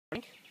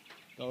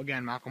Go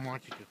again, Malcolm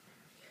wants you to.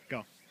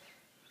 Go.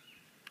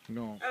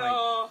 No, fight.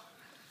 Oh.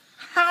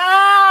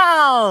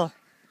 How?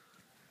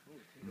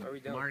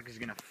 Mark is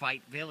gonna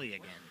fight Billy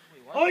again.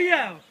 Wait, oh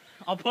yeah!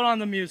 I'll put on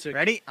the music.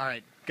 Ready?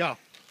 Alright, go.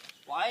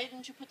 Why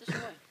didn't you put this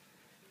away?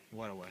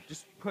 What away?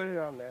 Just put it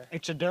on there.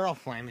 It's a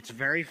Duraflame. It's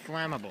very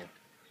flammable.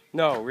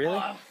 No, really?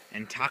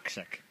 And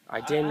toxic. I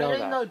didn't know that. I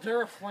didn't know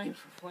Duraflames were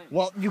flame.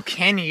 Well, you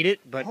can eat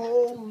it, but...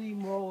 Holy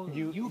moly.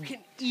 You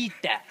can eat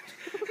that.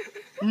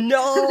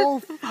 No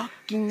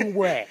fucking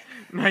way.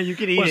 No, you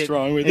can eat it. What's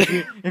wrong with if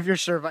it? If you're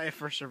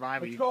for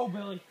survival, Let's go,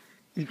 Billy.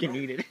 you can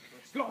eat it.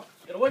 Let's go.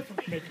 Get away from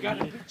me. You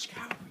got a bitch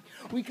coward.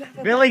 We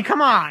got Billy,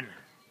 come on!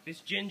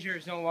 This ginger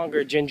is no longer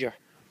a ginger.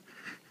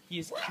 He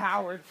is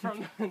coward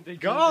from the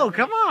ginger. Go,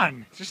 come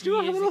on! Just do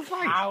a little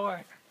fight.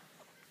 Coward.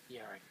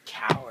 You're a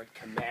coward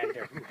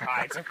commander who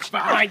hides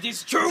behind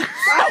his troops.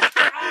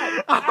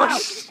 Ow!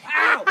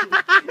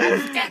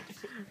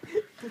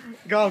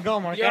 Go,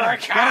 Mark. You're a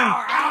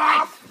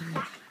coward.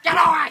 Get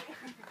away!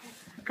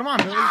 Come on,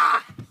 Billy.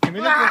 Give me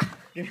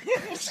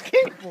the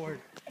skateboard.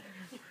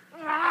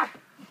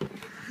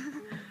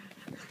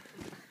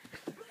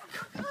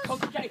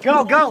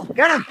 Go,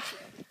 get him.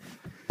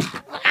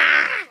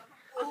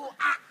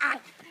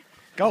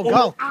 Go.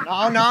 No.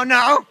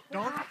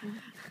 Don't.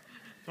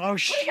 Oh,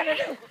 shit. What are you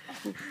gonna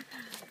do?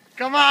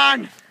 Come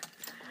on.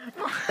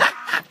 What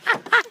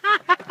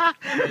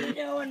are you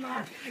doing,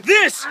 Mark?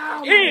 This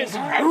is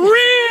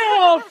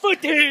real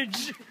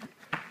footage!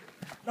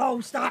 No,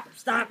 stop,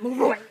 move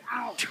away.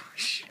 Ow.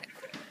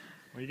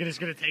 Are you just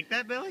gonna take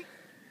that, Billy?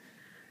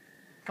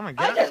 Come on,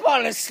 I get just up.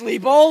 want to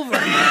sleep over,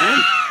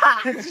 man.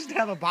 Let's just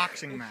have a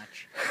boxing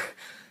match.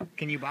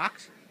 Can you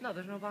box? No,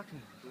 there's no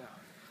boxing. No.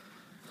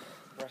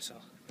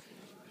 Wrestle.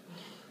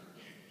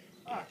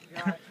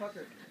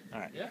 Tucker.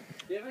 Alright. Yeah?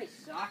 Do you have any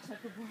socks I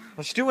could borrow?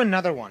 Let's do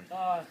another one.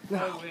 I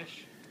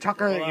wish.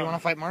 Tucker, you want to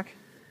fight Mark?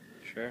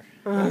 Sure.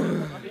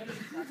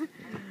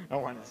 I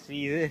want to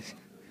see this.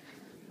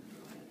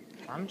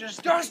 I'm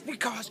just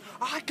because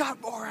I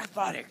got more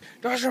athletic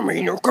doesn't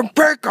mean you can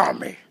pick on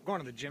me. going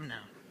to the gym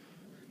now.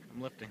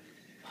 I'm lifting.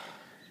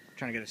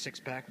 Trying to get a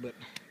six-pack, but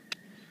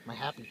my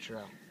habits are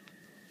out.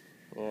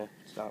 Yeah,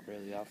 it's not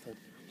really often.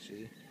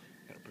 See?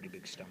 Got a pretty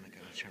big stomach.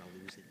 I was trying to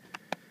lose it.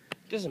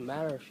 It doesn't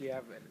matter if you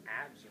have an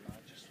abs or not.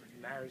 It just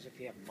matters if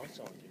you have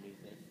muscle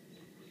underneath it.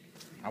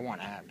 I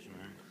want abs,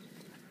 man.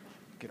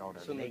 Get all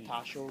that. So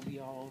Natasha will be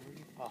all over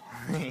you. Oh.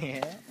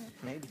 Yeah,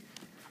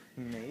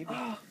 maybe.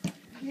 Oh,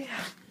 yeah.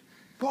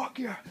 Fuck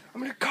yeah.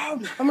 I'm gonna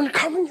come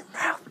in your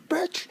mouth,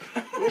 bitch.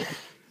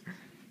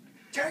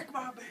 Take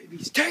my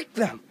babies. Take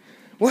them.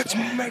 Let's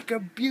make a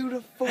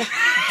beautiful...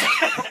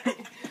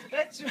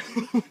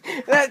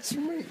 Let's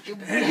make a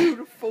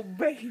beautiful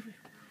baby.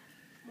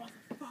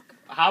 Motherfucker.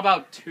 How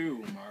about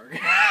two, Mark?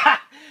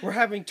 We're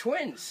having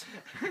twins.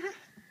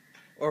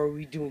 Or are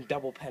we doing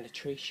double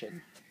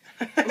penetration?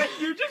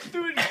 You're just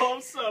doing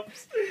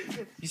close-ups.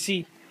 You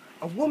see,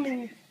 a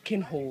woman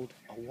can hold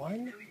a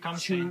 1,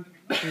 2,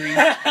 3.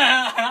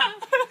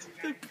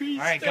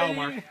 Alright, go,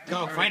 Mark.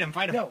 Go, fight him.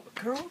 No, a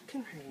girl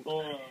can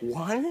hold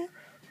 1,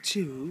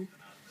 2,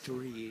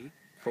 3,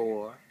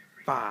 4,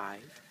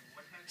 5,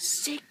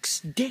 6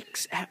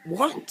 dicks at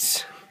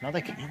once. No,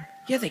 they can't.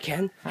 Yeah, they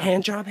can.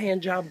 Hand job,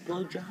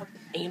 blow job,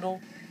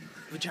 anal,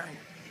 vagina,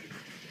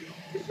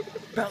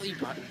 belly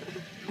button.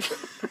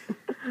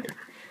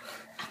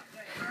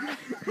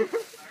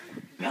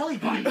 Belly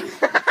button.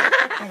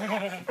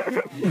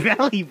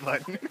 Belly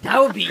button.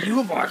 That would be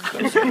you, Mark.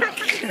 That's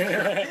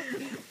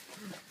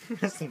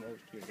the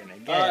most you're gonna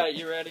get. Alright,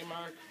 you ready,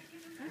 Mark?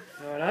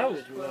 Oh, that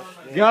was rough.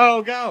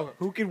 Go.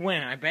 Who can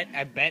win? I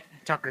bet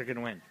Tucker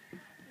can win.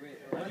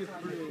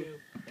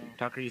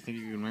 Tucker, you think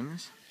you can win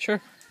this?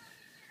 Sure.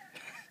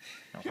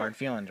 No hard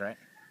feelings, right?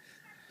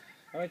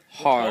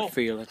 Hard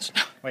feelings.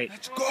 Wait.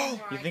 Let's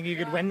go. You think you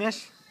could win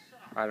this?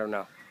 I don't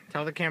know.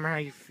 Tell the camera how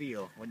you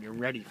feel when you're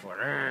ready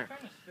for it.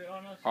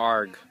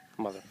 Arg,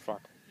 motherfucker.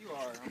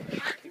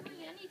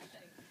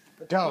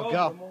 Go.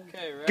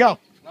 Okay, ready? Go.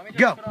 Let me just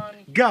Go. put on...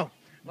 Go.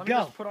 Let me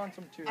just put on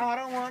some tunes. I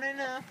don't want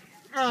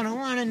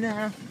to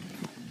know.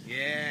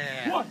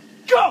 Yeah. One,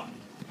 go!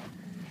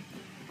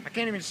 I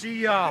can't even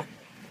see y'all.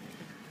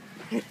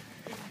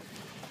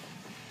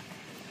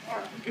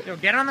 Yo,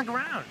 get on the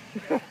ground.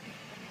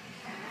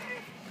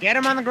 Get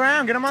him on the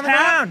ground.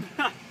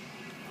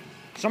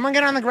 Someone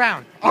get on the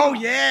ground. Oh,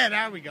 yeah.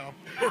 There we go.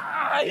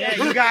 Yeah,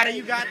 you got it.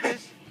 You got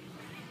this.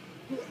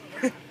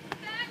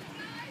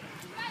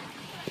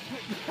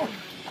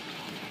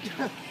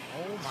 Oh,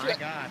 my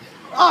God.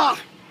 Ah!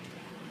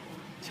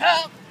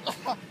 Help!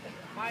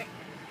 Mike.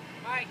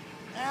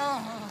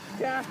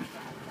 Yeah.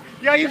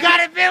 Yo, you got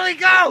it, Billy.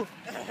 Go.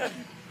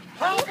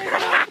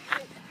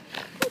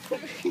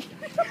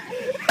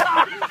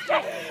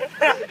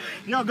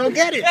 Yo, go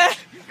get it.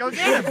 Go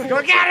get him.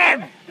 Go get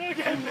him. Billy.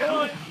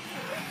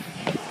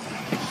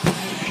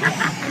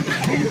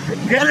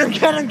 Get him.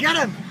 Go get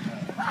him.